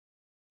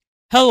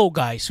Hello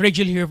guys,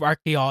 Rachel here of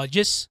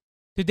Archaeologists.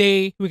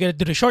 Today, we're gonna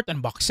do the short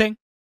unboxing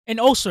and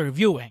also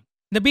reviewing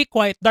the Be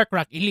Quiet Dark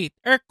Elite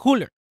Air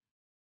Cooler.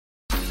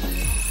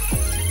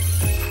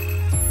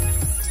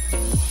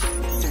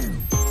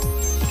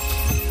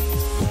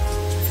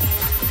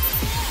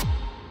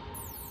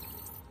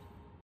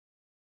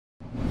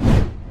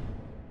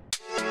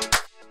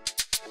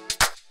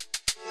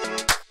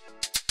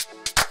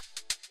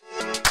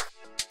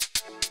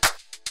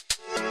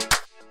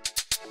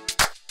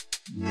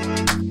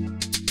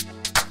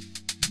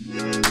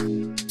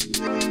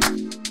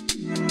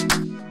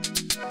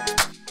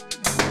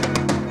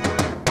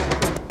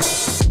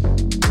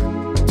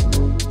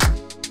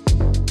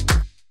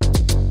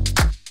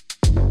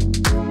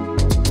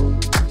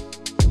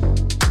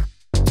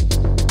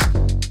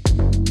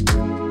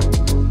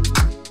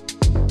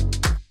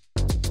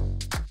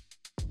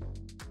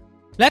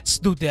 Let's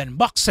do the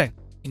unboxing.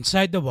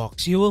 Inside the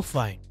box, you will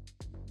find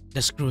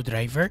the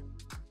screwdriver,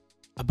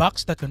 a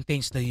box that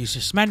contains the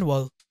user's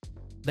manual,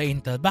 the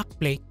Intel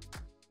backplate,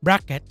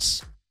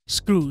 brackets,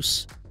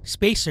 screws,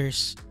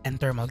 spacers, and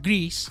thermal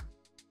grease,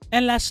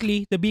 and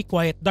lastly, the Be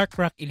Quiet Dark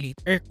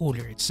Elite Air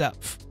Cooler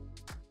itself.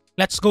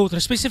 Let's go to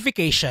the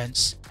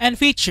specifications and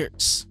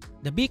features.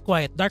 The Be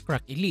Quiet Dark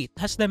Elite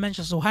has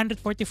dimensions of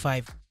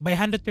 145 by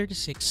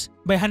 136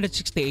 by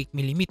 168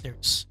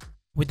 millimeters,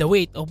 with a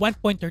weight of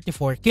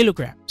 1.34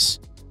 kilograms.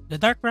 The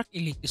Dark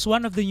Elite is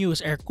one of the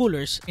newest air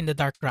coolers in the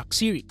Dark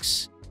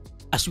series.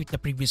 As with the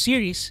previous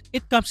series,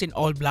 it comes in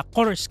all black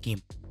color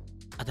scheme.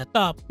 At the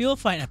top, you will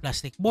find a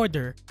plastic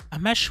border, a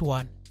mesh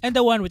one, and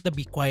the one with the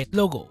Be Quiet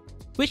logo,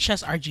 which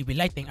has RGB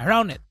lighting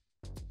around it.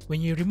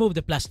 When you remove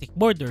the plastic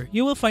border,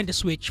 you will find the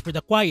switch for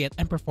the quiet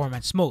and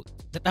performance mode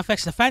that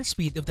affects the fan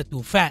speed of the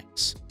two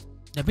fans.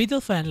 The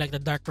middle fan, like the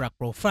ASRock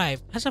Pro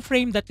 5, has a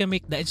frame that can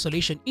make the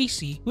installation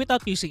easy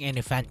without using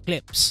any fan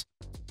clips.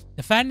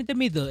 The fan in the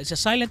middle is a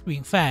silent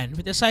wing fan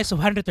with a size of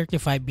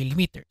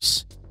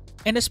 135mm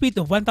and a speed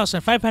of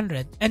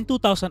 1500 and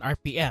 2000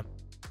 RPM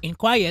in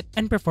quiet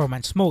and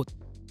performance mode.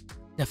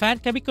 The fan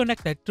can be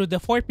connected through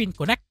the 4-pin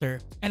connector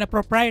and a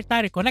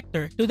proprietary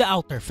connector to the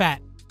outer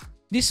fan.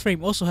 This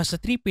frame also has a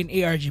 3-pin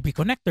ARGB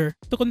connector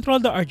to control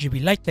the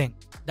RGB lighting.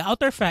 The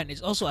outer fan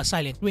is also a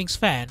silent wings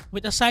fan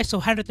with a size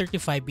of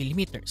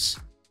 135mm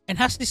and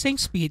has the same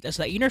speed as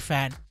the inner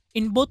fan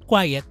in both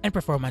quiet and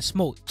performance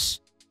modes.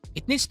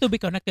 It needs to be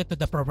connected to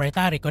the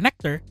proprietary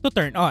connector to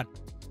turn on.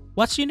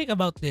 What's unique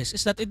about this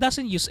is that it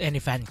doesn't use any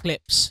fan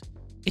clips.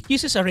 It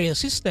uses a rail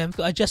system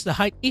to adjust the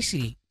height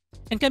easily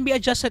and can be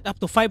adjusted up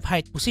to 5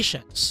 height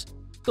positions.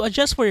 To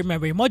adjust for your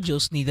memory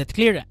modules needed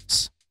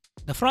clearance.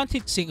 The front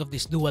heatsink of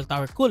this dual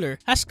tower cooler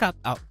has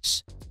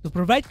cutouts to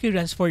provide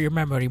clearance for your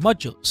memory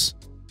modules.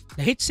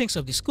 The heatsinks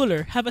of this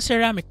cooler have a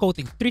ceramic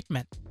coating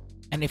treatment,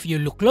 and if you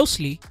look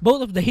closely,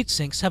 both of the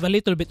heatsinks have a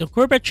little bit of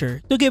curvature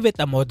to give it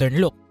a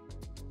modern look.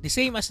 The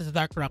same as the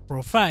ASRock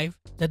Pro 5,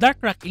 the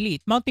ASRock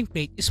Elite mounting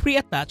plate is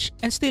pre-attached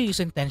and still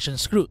using tension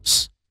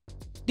screws.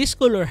 This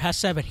cooler has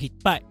 7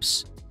 heat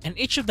pipes, and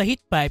each of the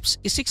heat pipes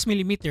is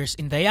 6mm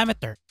in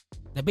diameter.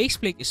 The base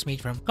plate is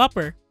made from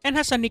copper and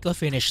has a nickel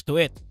finish to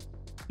it.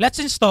 Let's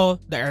install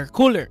the air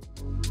cooler.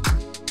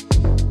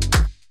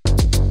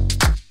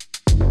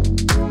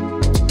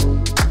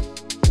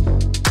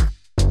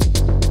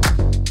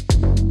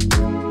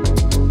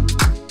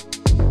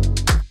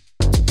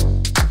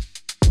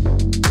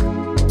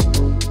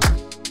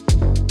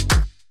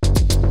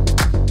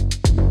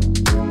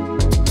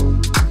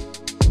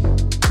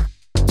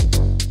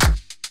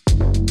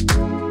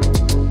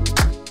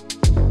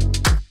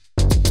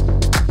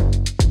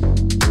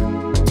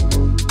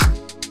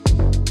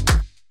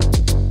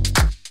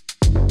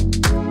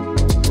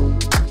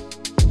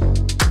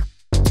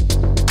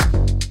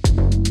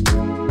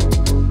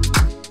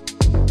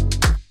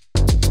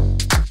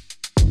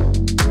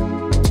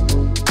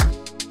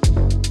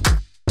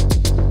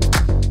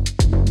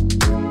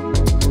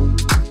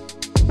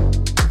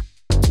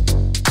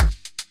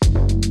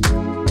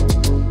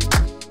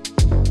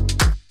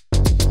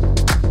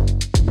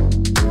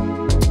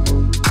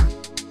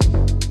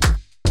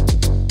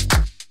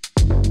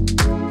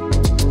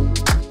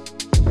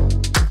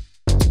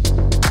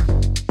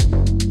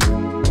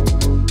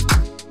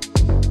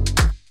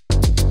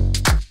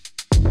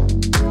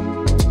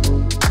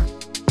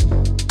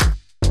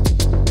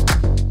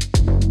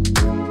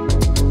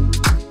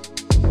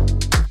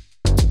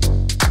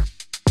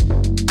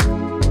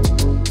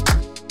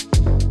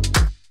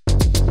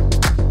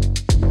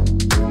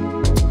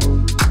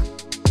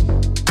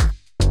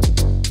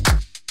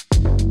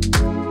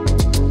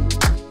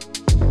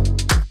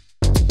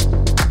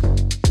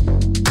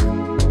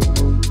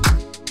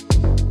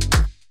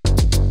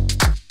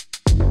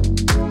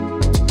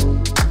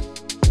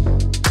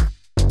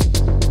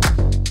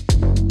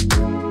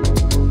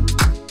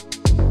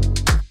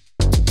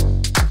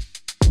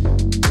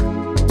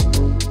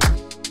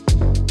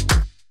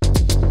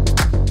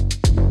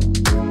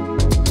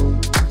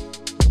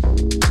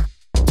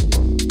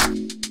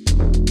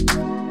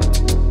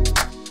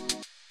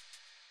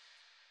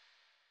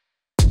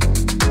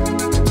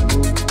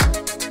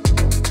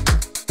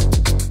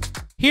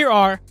 Here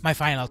are my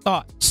final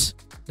thoughts.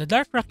 The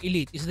ASRock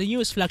Elite is the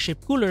newest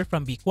flagship cooler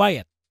from Be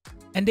Quiet,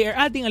 and they are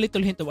adding a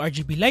little hint of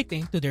RGB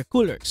lighting to their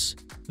coolers,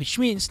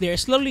 which means they are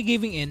slowly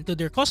giving in to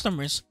their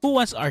customers who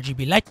wants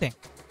RGB lighting.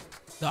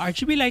 The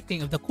RGB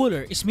lighting of the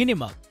cooler is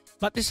minimal,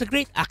 but it's a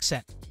great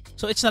accent,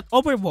 so it's not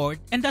overboard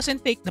and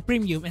doesn't take the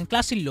premium and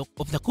classy look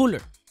of the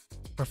cooler.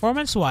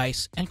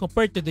 Performance-wise, and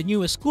compared to the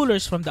newest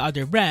coolers from the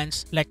other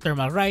brands like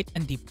Thermaltake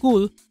and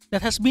Deepcool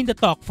that has been the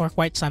talk for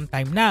quite some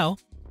time now,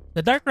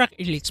 the ASRock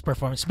Elite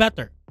performs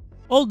better.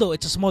 Although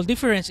it's a small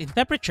difference in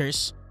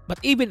temperatures, but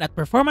even at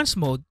performance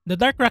mode, the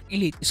ASRock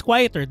Elite is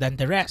quieter than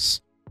the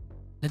rest.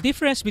 The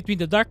difference between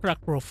the ASRock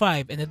Pro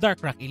 5 and the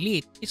ASRock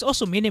Elite is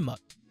also minimal,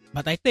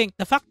 but I think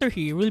the factor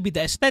here will be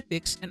the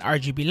aesthetics and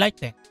RGB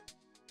lighting.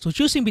 So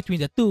choosing between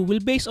the two will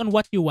base on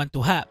what you want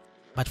to have,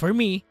 but for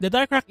me, the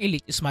ASRock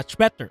Elite is much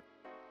better.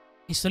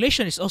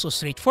 Installation is also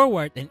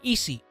straightforward and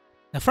easy.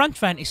 The front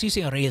fan is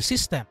using a rail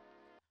system.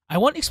 I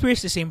won't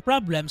experience the same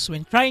problems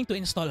when trying to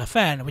install a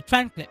fan with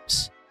fan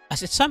clips, as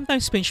it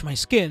sometimes pinch my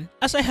skin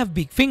as I have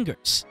big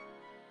fingers.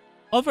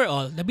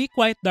 Overall, the Be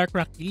Quiet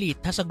ASRock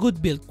Elite has a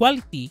good build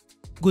quality,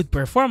 good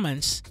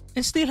performance,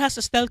 and still has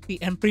a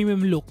stealthy and premium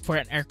look for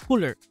an air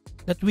cooler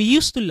that we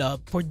used to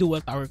love for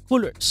dual tower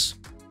coolers,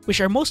 which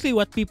are mostly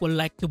what people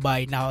like to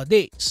buy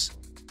nowadays.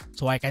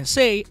 So I can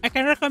say I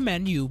can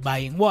recommend you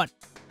buying one.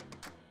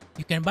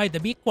 You can buy the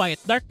Be Quiet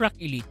ASRock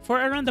Elite for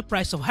around the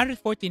price of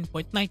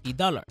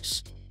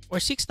 $114.90 or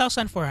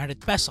 6,400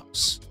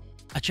 pesos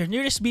at your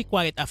nearest Be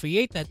Quiet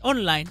affiliated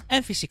online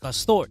and physical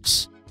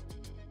stores.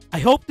 I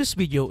hope this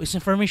video is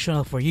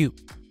informational for you.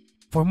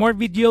 For more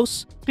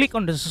videos, click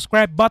on the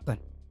subscribe button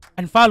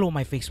and follow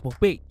my Facebook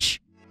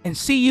page. And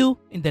see you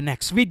in the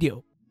next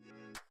video.